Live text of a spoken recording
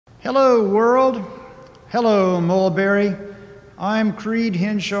Hello, world. Hello, Mulberry. I'm Creede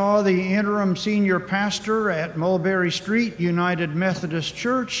Hinshaw, the interim senior pastor at Mulberry Street United Methodist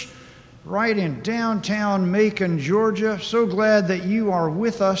Church, right in downtown Macon, Georgia. So glad that you are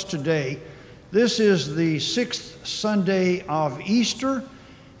with us today. This is the 6th Sunday of Easter,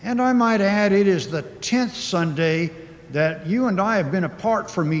 and I might add it is the 10th Sunday that you and I have been apart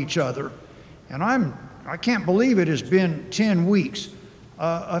from each other. And I can't believe it has been 10 weeks.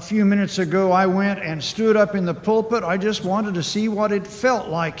 A few minutes ago, I went and stood up in the pulpit. I just wanted to see what it felt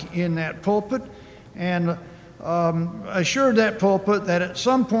like in that pulpit, and assured that pulpit that at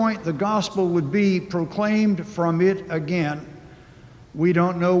some point the gospel would be proclaimed from it again. We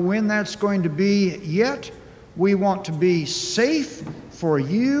don't know when that's going to be yet. We want to be safe for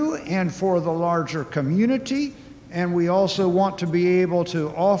you and for the larger community, and we also want to be able to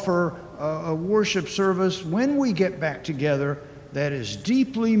offer a worship service when we get back together that is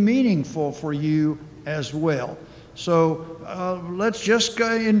deeply meaningful for you as well. So let's just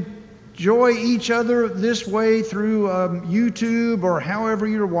enjoy each other this way through YouTube or however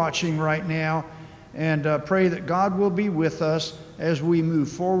you're watching right now, and pray that God will be with us as we move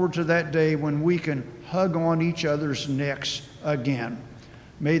forward to that day when we can hug on each other's necks again.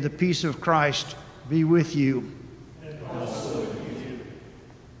 May the peace of Christ be with you. And also with you.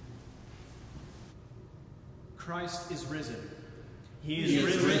 Christ is risen. He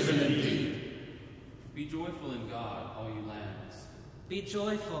is risen indeed. Be joyful in God, all you lands. Be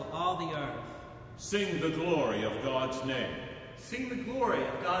joyful, all the earth. Sing the glory of God's name. Sing the glory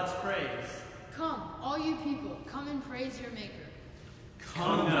of God's praise. Come, all you people, come and praise your Maker.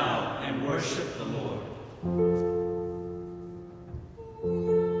 Come now and worship the Lord.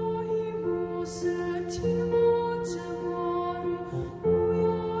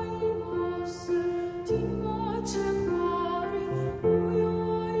 Praise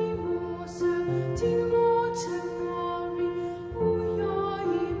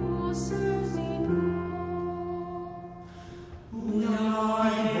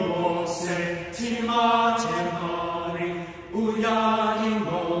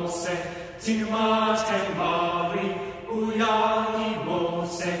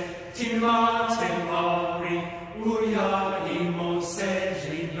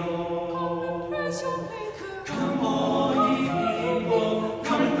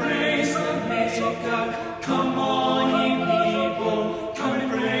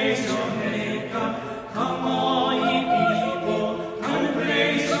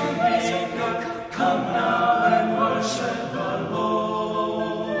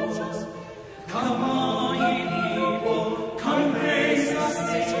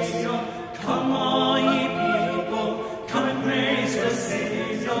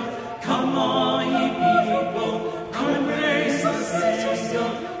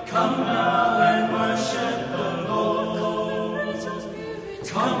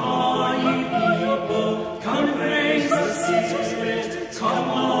his feet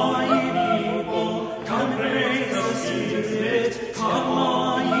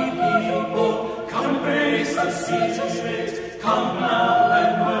on the earth.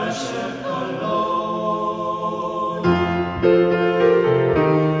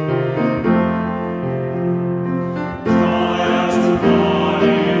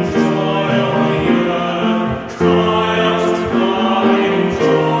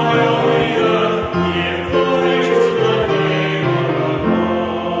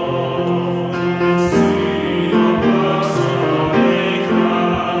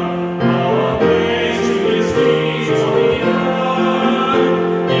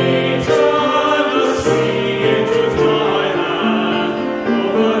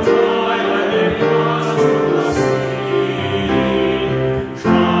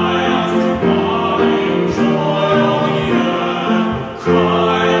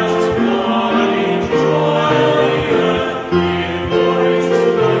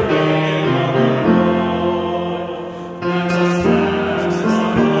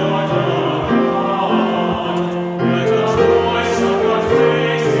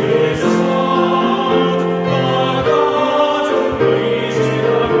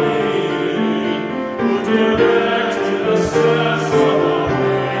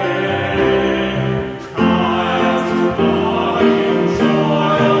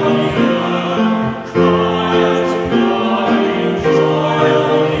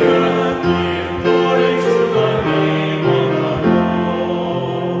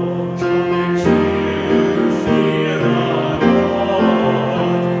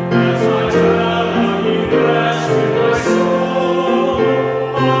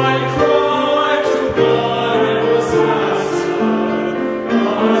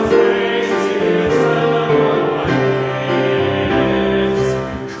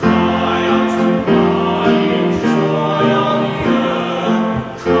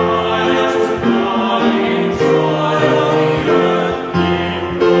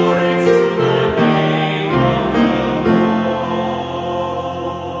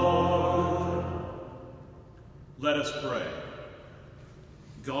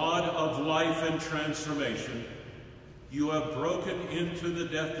 into the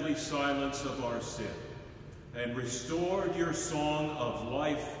deathly silence of our sin, and restored your song of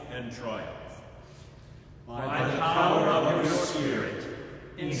life and triumph. By the power of your Spirit,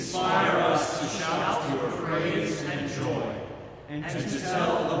 inspire us to shout your praise and joy, and to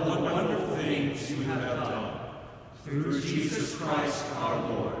tell of the wonderful things you have done. Through Jesus Christ our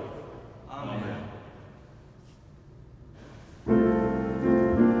Lord. Amen.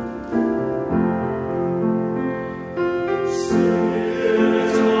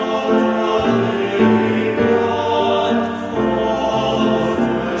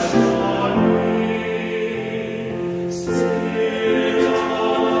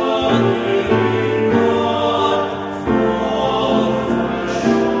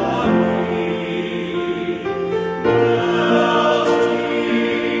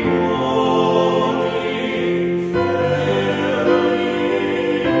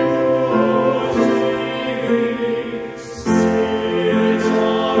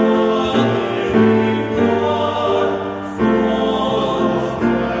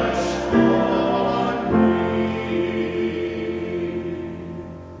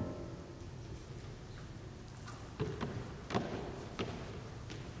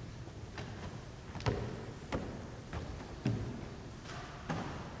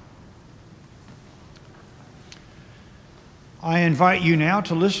 I invite you now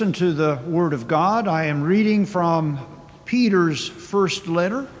to listen to the Word of God. I am reading from Peter's first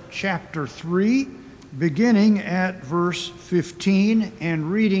letter, chapter 3, beginning at verse 15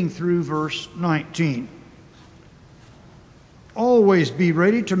 and reading through verse 19. Always be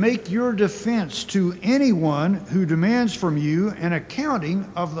ready to make your defense to anyone who demands from you an accounting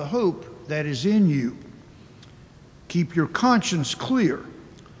of the hope that is in you. Keep your conscience clear,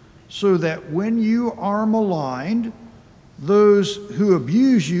 so that when you are maligned, those who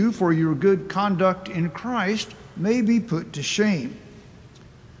abuse you for your good conduct in Christ may be put to shame.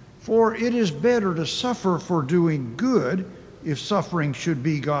 For it is better to suffer for doing good, if suffering should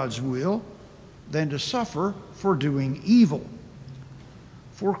be God's will, than to suffer for doing evil.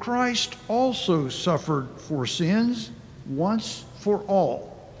 For Christ also suffered for sins once for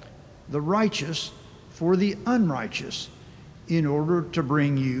all, the righteous for the unrighteous, in order to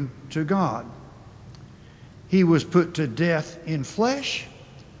bring you to God. He was put to death in flesh,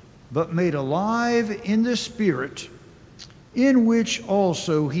 but made alive in the Spirit, in which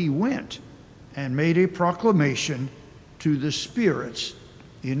also he went and made a proclamation to the spirits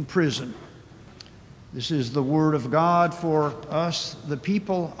in prison. This is the word of God for us, the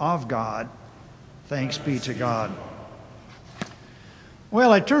people of God. Thanks be to God.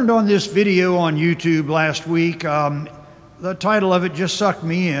 Well, I turned on this video on YouTube last week. The title of it just sucked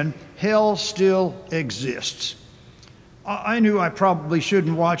me in. Hell Still Exists. I knew I probably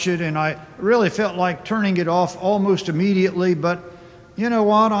shouldn't watch it, and I really felt like turning it off almost immediately, but you know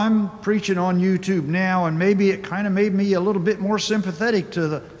what? I'm preaching on YouTube now, and maybe it kind of made me a little bit more sympathetic to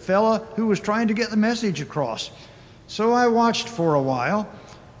the fella who was trying to get the message across. So I watched for a while.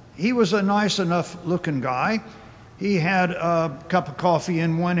 He was a nice enough looking guy. He had a cup of coffee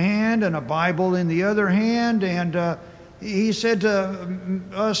in one hand and a Bible in the other hand, and he said to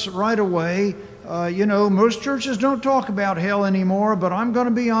us right away, you know, most churches don't talk about hell anymore, but I'm going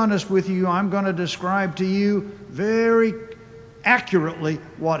to be honest with you. I'm going to describe to you very accurately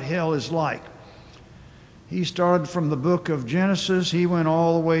what hell is like. He started from the book of Genesis. He went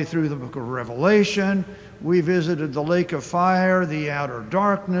all the way through the book of Revelation. We visited the lake of fire, the outer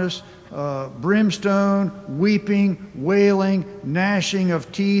darkness, brimstone, weeping, wailing, gnashing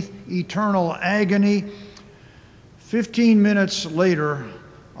of teeth, eternal agony. 15 minutes later,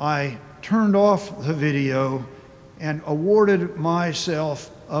 I turned off the video and awarded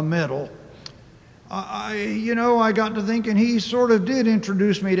myself a medal. I got to thinking he sort of did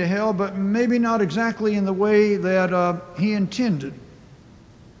introduce me to hell, but maybe not exactly in the way that he intended.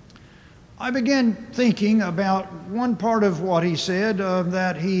 I began thinking about one part of what he said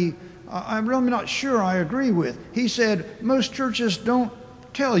that I'm really not sure I agree with. He said, most churches don't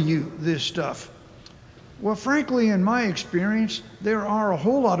tell you this stuff. Well, frankly, in my experience, there are a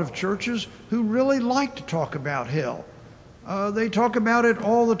whole lot of churches who really like to talk about hell. They talk about it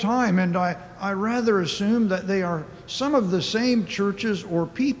all the time, and I rather assume that they are some of the same churches or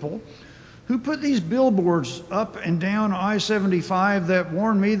people who put these billboards up and down I-75 that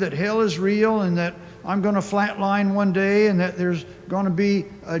warn me that hell is real and that I'm going to flatline one day and that there's going to be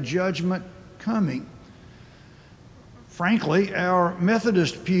a judgment coming. Frankly, our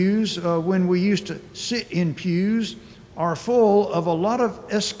Methodist pews, when we used to sit in pews, are full of a lot of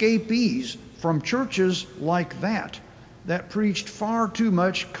escapees from churches like that preached far too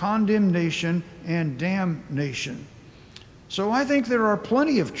much condemnation and damnation. So I think there are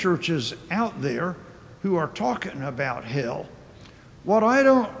plenty of churches out there who are talking about hell. What I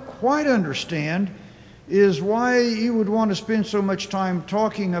don't quite understand is why you would want to spend so much time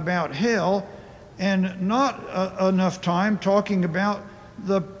talking about hell and not enough time talking about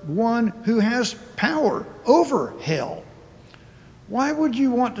the one who has power over hell. Why would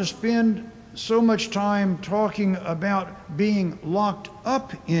you want to spend so much time talking about being locked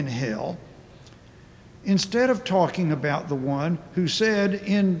up in hell instead of talking about the one who said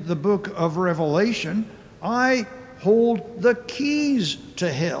in the book of Revelation, I hold the keys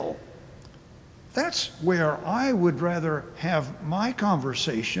to hell? That's where I would rather have my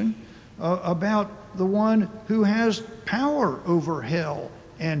conversation about the one who has power over hell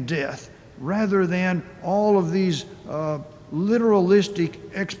and death, rather than all of these literalistic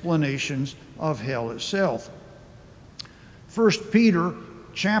explanations of hell itself. 1 Peter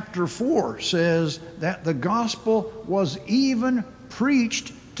chapter 4 says that the gospel was even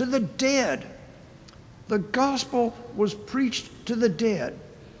preached to the dead. The gospel was preached to the dead.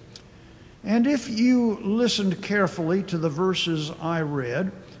 And if you listened carefully to the verses I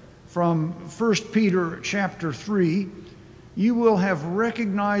read from 1 Peter chapter 3, you will have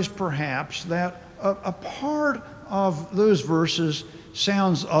recognized perhaps that a part of those verses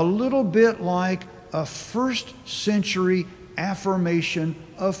sounds a little bit like a first century affirmation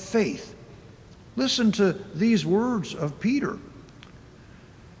of faith. Listen to these words of Peter.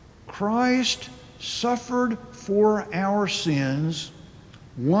 Christ suffered for our sins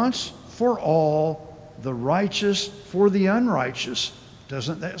once for all, the righteous for the unrighteous.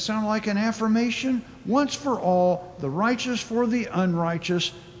 Doesn't that sound like an affirmation? Once for all, the righteous for the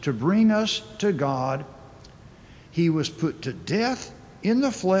unrighteous, to bring us to God. He was put to death in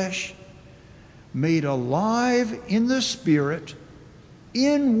the flesh, made alive in the spirit,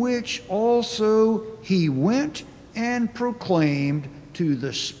 in which also he went and proclaimed to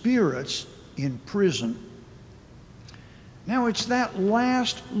the spirits in prison. Now, it's that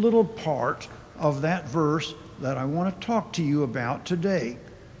last little part of that verse that I want to talk to you about today,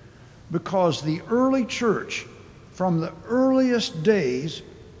 because the early church, from the earliest days,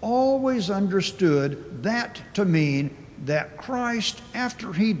 always understood that to mean that Christ,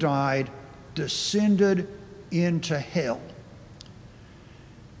 after he died, descended into hell.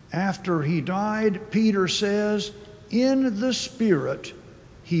 After he died, Peter says, in the Spirit,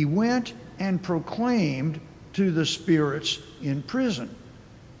 he went and proclaimed to the spirits in prison.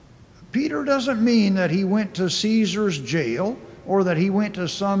 Peter doesn't mean that he went to Caesar's jail or that he went to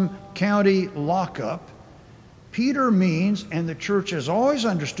some county lockup. Peter means, and the church has always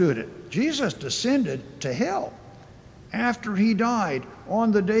understood it, Jesus descended to hell after he died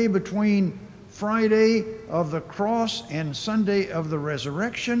on the day between Friday of the cross and Sunday of the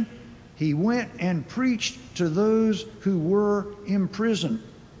resurrection. He went and preached to those who were imprisoned.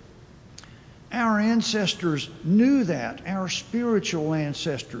 Our ancestors knew that, our spiritual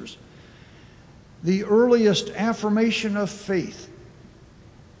ancestors. The earliest affirmation of faith,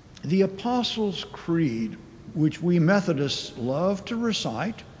 the Apostles' Creed, which we Methodists love to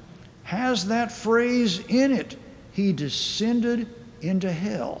recite, has that phrase in it, he descended into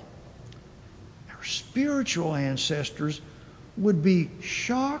hell. Our spiritual ancestors would be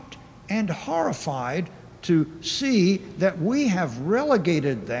shocked and horrified to see that we have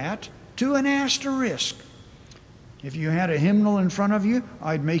relegated that to an asterisk. If you had a hymnal in front of you,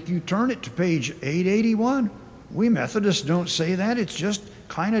 I'd make you turn it to page 881. We Methodists don't say that. It's just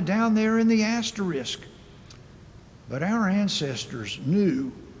kind of down there in the asterisk. But our ancestors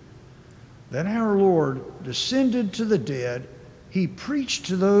knew that our Lord descended to the dead. He preached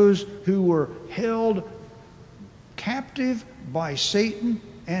to those who were held captive by Satan,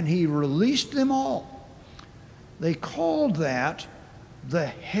 and he released them all. They called that the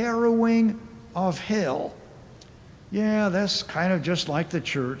Harrowing of Hell. Yeah, that's kind of just like the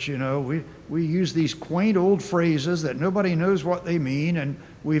church, you know. We use these quaint old phrases that nobody knows what they mean, and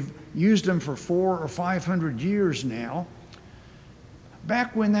we've used them for 400 or 500 years now.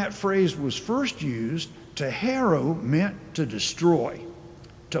 Back when that phrase was first used, to harrow meant to destroy,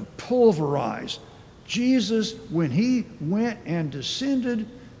 to pulverize. Jesus, when he went and descended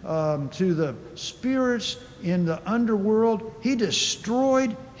to the spirits in the underworld, he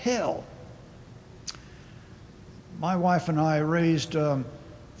destroyed hell. My wife and I raised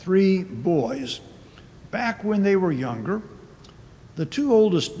 3 boys. Back when they were younger, the 2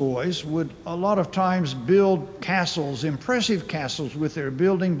 oldest boys would a lot of times build castles, impressive castles, with their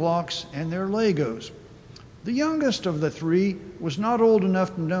building blocks and their Legos. The youngest of the 3 was not old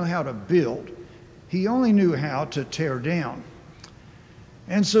enough to know how to build. He only knew how to tear down.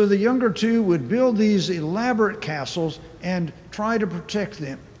 And so the younger two would build these elaborate castles and try to protect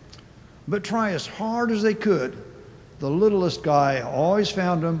them, but try as hard as they could. The littlest guy always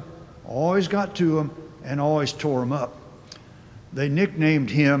found them, always got to them, and always tore them up. They nicknamed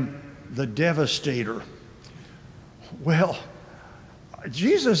him the Devastator. Well,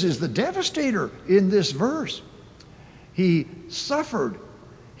 Jesus is the Devastator in this verse. He suffered,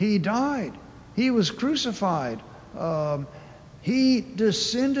 he died, he was crucified, he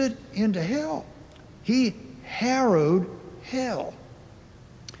descended into hell, he harrowed hell.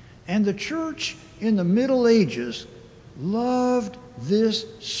 And the church in the Middle Ages loved this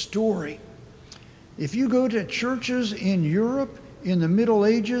story. If you go to churches in Europe in the Middle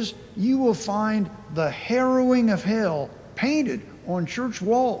Ages, you will find the harrowing of hell painted on church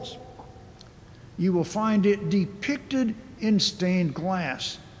walls. You will find it depicted in stained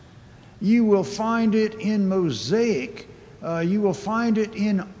glass. You will find it in mosaic. You will find it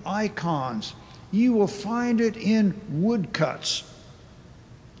in icons. You will find it in woodcuts.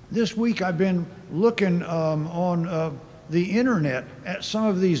 This week I've been looking on the internet at some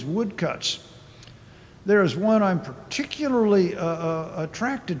of these woodcuts. There is one I'm particularly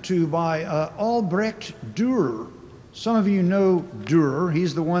attracted to by Albrecht Dürer. Some of you know Dürer.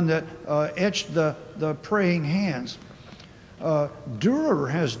 He's the one that etched the praying hands.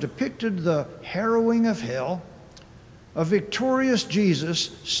 Dürer has depicted the harrowing of hell, a victorious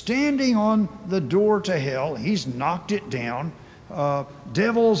Jesus standing on the door to hell. He's knocked it down.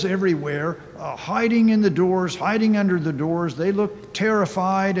 Devils everywhere, hiding in the doors, hiding under the doors. They look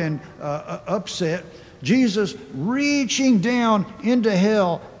terrified and upset. Jesus reaching down into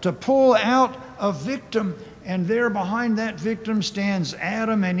hell to pull out a victim, and there behind that victim stands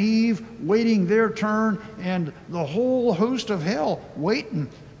Adam and Eve waiting their turn, and the whole host of hell waiting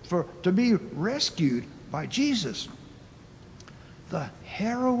to be rescued by Jesus. The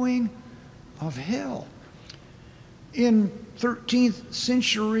harrowing of hell. In 13th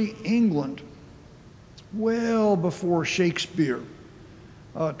century England, well before Shakespeare,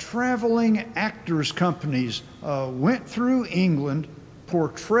 traveling actors companies went through England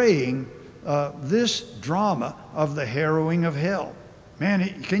portraying this drama of the harrowing of hell.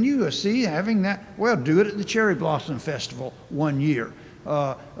 Man, can you see having that? Well, do it at the Cherry Blossom Festival one year.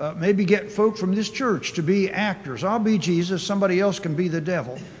 Maybe get folk from this church to be actors. I'll be Jesus, somebody else can be the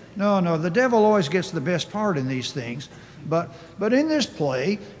devil. No, the devil always gets the best part in these things. But in this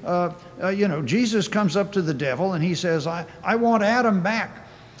play, Jesus comes up to the devil and he says, I want Adam back.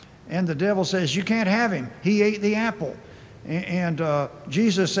 And the devil says, you can't have him. He ate the apple. And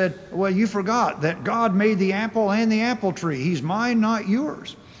Jesus said, well, you forgot that God made the apple and the apple tree. He's mine, not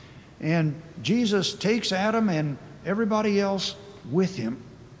yours. And Jesus takes Adam and everybody else with him.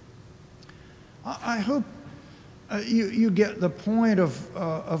 I hope you get the point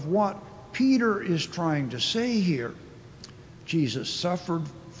of what Peter is trying to say here. Jesus suffered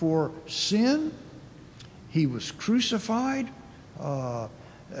for sin. He was crucified.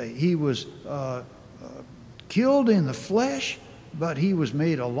 He was killed in the flesh, but he was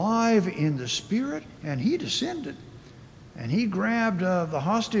made alive in the spirit, and he descended. And he grabbed the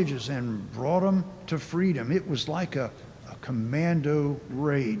hostages and brought them to freedom. It was like a commando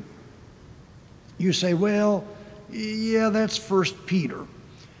raid. You say, well, yeah, that's 1 Peter.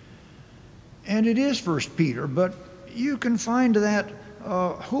 And it is 1 Peter, but you can find that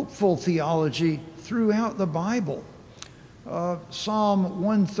hopeful theology throughout the Bible. Psalm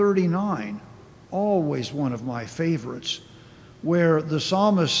 139, always one of my favorites, where the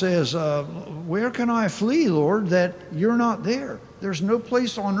psalmist says, where can I flee, Lord, that you're not there? There's no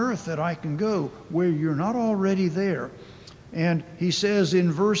place on earth that I can go where you're not already there. And he says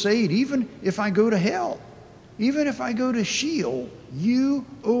in verse 8, even if I go to hell, even if I go to Sheol, you,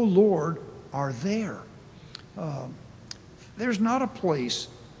 O Lord, are there. There's not a place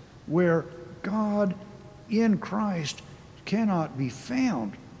where God in Christ cannot be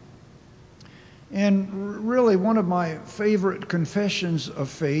found. And really, one of my favorite confessions of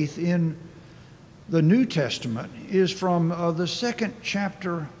faith in the New Testament is from the 2nd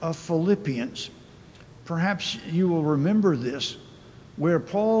chapter of Philippians. Perhaps you will remember this, where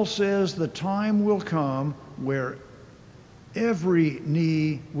Paul says the time will come where every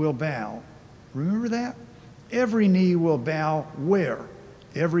knee will bow. Remember that? Every knee will bow where?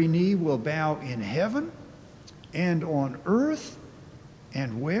 Every knee will bow in heaven and on earth,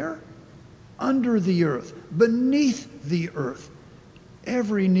 and where? Under the earth, beneath the earth.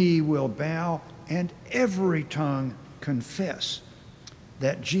 Every knee will bow and every tongue confess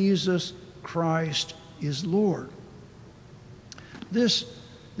that Jesus Christ is Lord. This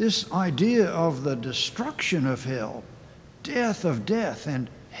idea of the destruction of hell death of death and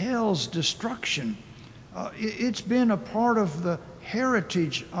hell's destruction. It's been a part of the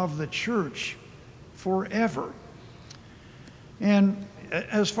heritage of the church forever. And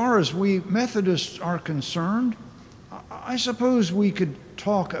as far as we Methodists are concerned, I suppose we could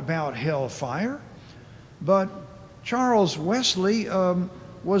talk about hellfire, but Charles Wesley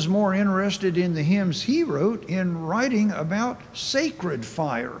was more interested in the hymns he wrote in writing about sacred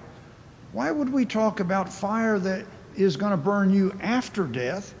fire. Why would we talk about fire that is going to burn you after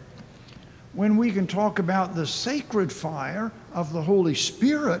death when we can talk about the sacred fire of the Holy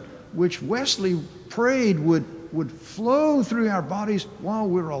Spirit, which Wesley prayed would flow through our bodies while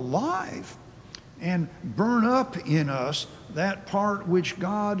we're alive and burn up in us that part which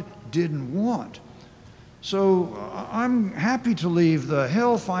God didn't want? So I'm happy to leave the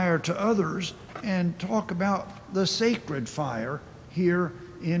hellfire to others and talk about the sacred fire here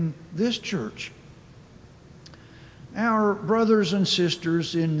in this church. Our brothers and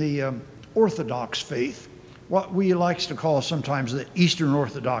sisters in the Orthodox faith, what we like to call sometimes the Eastern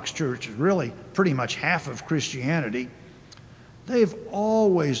Orthodox Church, is really pretty much half of Christianity. They've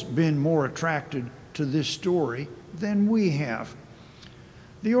always been more attracted to this story than we have.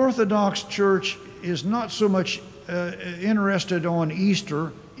 The Orthodox Church is not so much interested on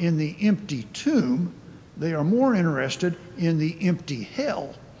Easter in the empty tomb. They are more interested in the empty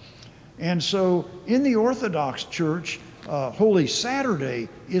hell. And so in the Orthodox Church, Holy Saturday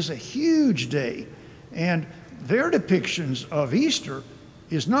is a huge day. And their depictions of Easter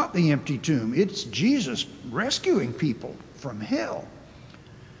is not the empty tomb. It's Jesus rescuing people from hell.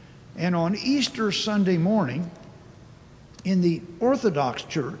 And on Easter Sunday morning, in the Orthodox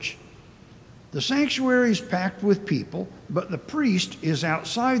Church, the sanctuary is packed with people, but the priest is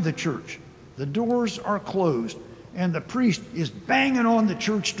outside the church. The doors are closed, and the priest is banging on the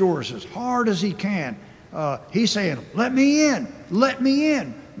church doors as hard as he can. He's saying, "Let me in, let me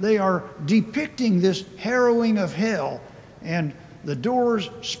in." They are depicting this harrowing of hell, and the doors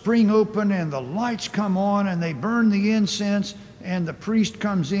spring open and the lights come on and they burn the incense, and the priest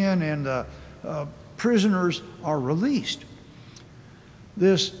comes in and the prisoners are released.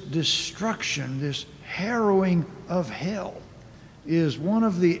 This destruction, this harrowing of hell, is one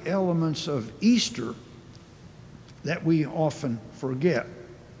of the elements of Easter that we often forget.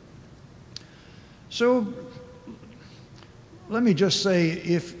 So let me just say,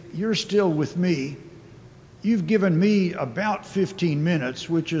 if you're still with me, you've given me about 15 minutes,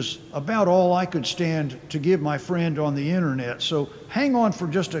 which is about all I could stand to give my friend on the internet. So hang on for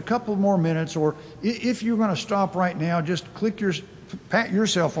just a couple more minutes, or if you're going to stop right now, just pat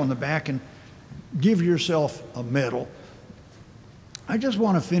yourself on the back and give yourself a medal. I just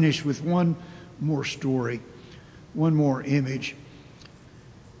want to finish with one more story, one more image.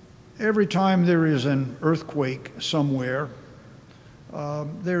 Every time there is an earthquake somewhere,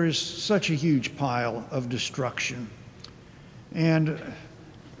 there is such a huge pile of destruction. And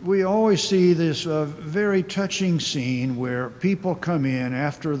we always see this very touching scene where people come in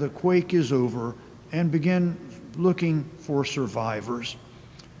after the quake is over and begin looking for survivors.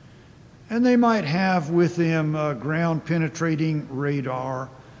 And they might have with them ground-penetrating radar.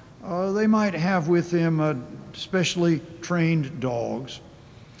 They might have with them specially trained dogs.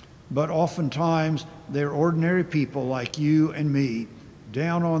 But oftentimes, they're ordinary people like you and me,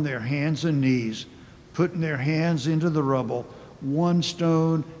 down on their hands and knees, putting their hands into the rubble, one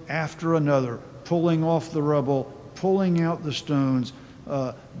stone after another, pulling off the rubble, pulling out the stones,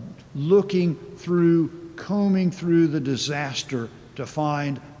 looking through, combing through the disaster to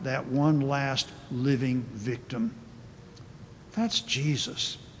find that one last living victim. That's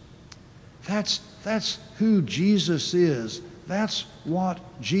Jesus. That's who Jesus is. That's what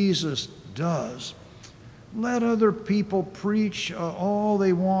Jesus does. Let other people preach all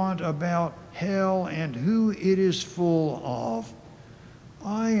they want about hell and who it is full of.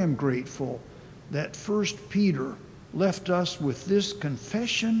 I am grateful that 1 Peter left us with this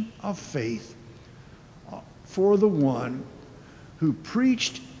confession of faith for the one who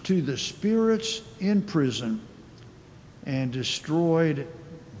preached to the spirits in prison and destroyed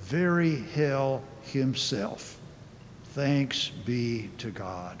very hell himself. Thanks be to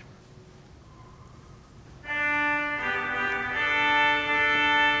God.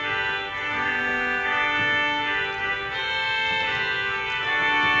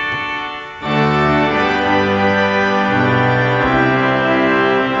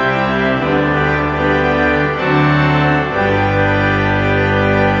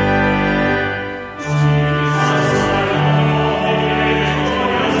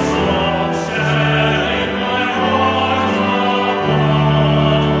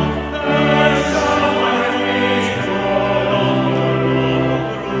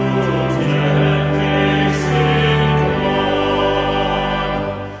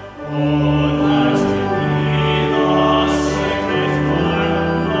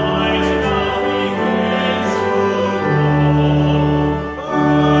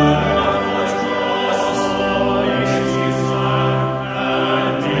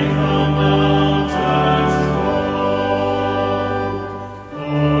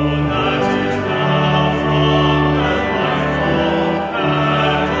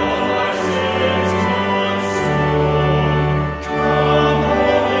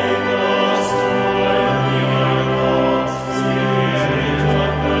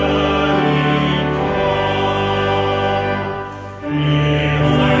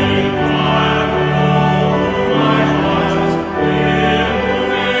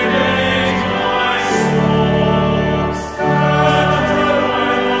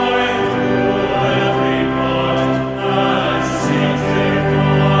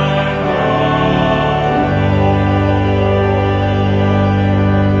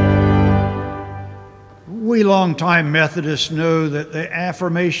 We longtime Methodists know that the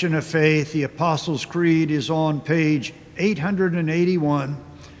affirmation of faith, the Apostles' Creed, is on page 881.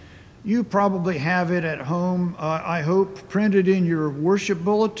 You probably have it at home, I hope, printed in your worship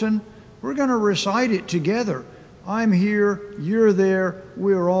bulletin. We're going to recite it together. I'm here, you're there,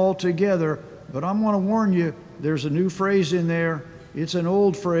 we're all together. But I'm going to warn you, there's a new phrase in there. It's an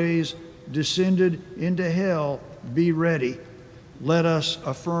old phrase, descended into hell, be ready. Let us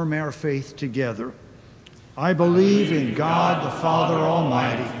affirm our faith together. I believe in God the Father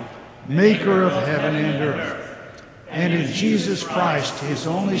Almighty, maker of heaven and earth, and in Jesus Christ, his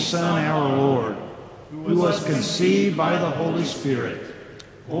only Son, our Lord, who was conceived by the Holy Spirit,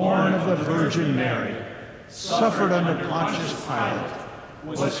 born of the Virgin Mary, suffered under Pontius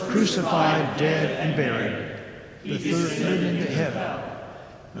Pilate, was crucified, dead, and buried. The third into heaven.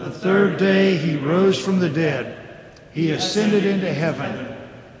 The third day he rose from the dead. He ascended into heaven,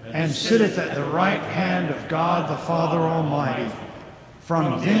 and sitteth at the right hand of God the Father Almighty.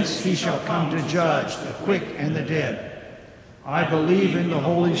 From thence he shall come to judge the quick and the dead. I believe in the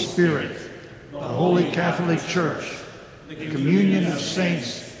Holy Spirit, the Holy Catholic Church, the communion of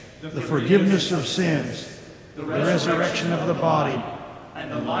saints, the forgiveness of sins, the resurrection of the body,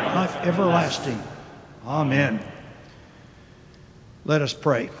 and the life everlasting. Amen. Let us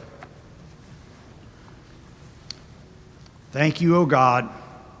pray. Thank you, O God,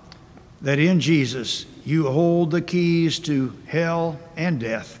 that in Jesus you hold the keys to hell and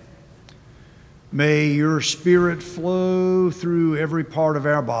death. May your Spirit flow through every part of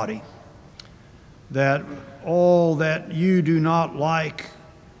our body, that all that you do not like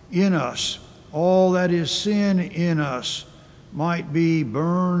in us, all that is sin in us, might be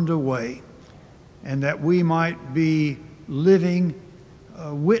burned away, and that we might be living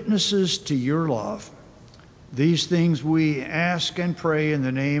witnesses to your love. These things we ask and pray in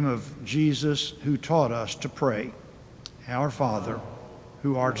the name of Jesus, who taught us to pray. Our Father,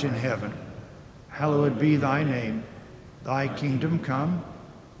 who art in heaven, hallowed be thy name. Thy kingdom come,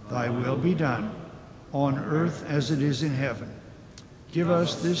 thy will be done, on earth as it is in heaven. Give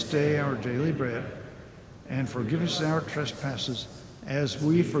us this day our daily bread, and forgive us our trespasses, as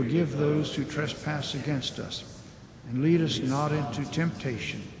we forgive those who trespass against us. And lead us not into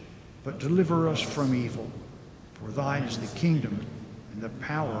temptation, but deliver us from evil. For thine is the kingdom, and the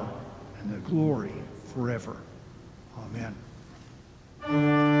power, and the glory forever. Amen.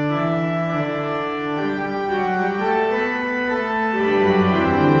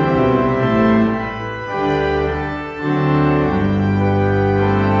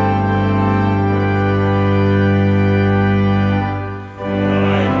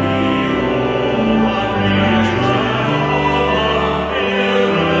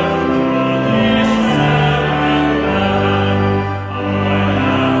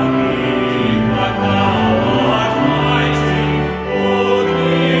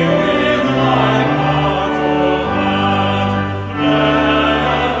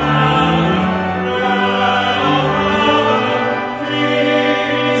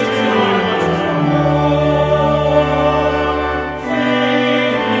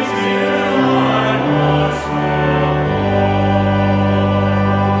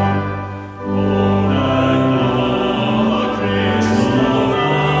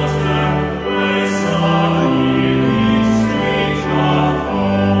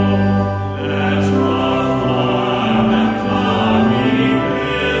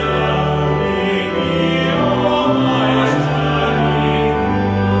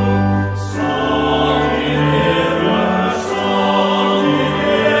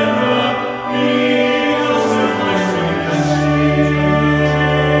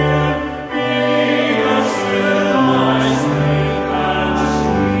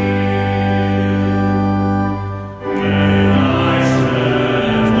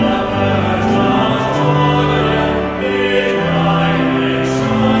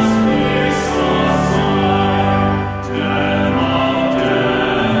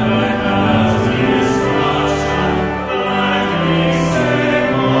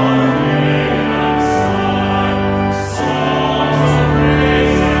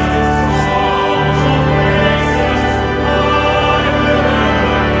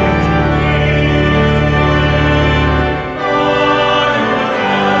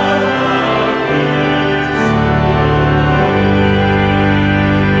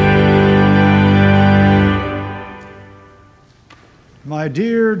 My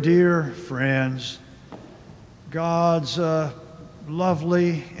dear, dear friends, God's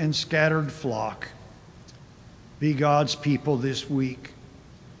lovely and scattered flock, be God's people this week.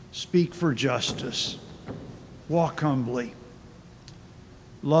 Speak for justice. Walk humbly.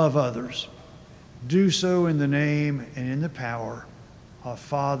 Love others. do so in the name and in the power of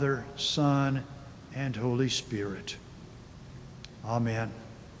Father, Son, and Holy Spirit. Amen.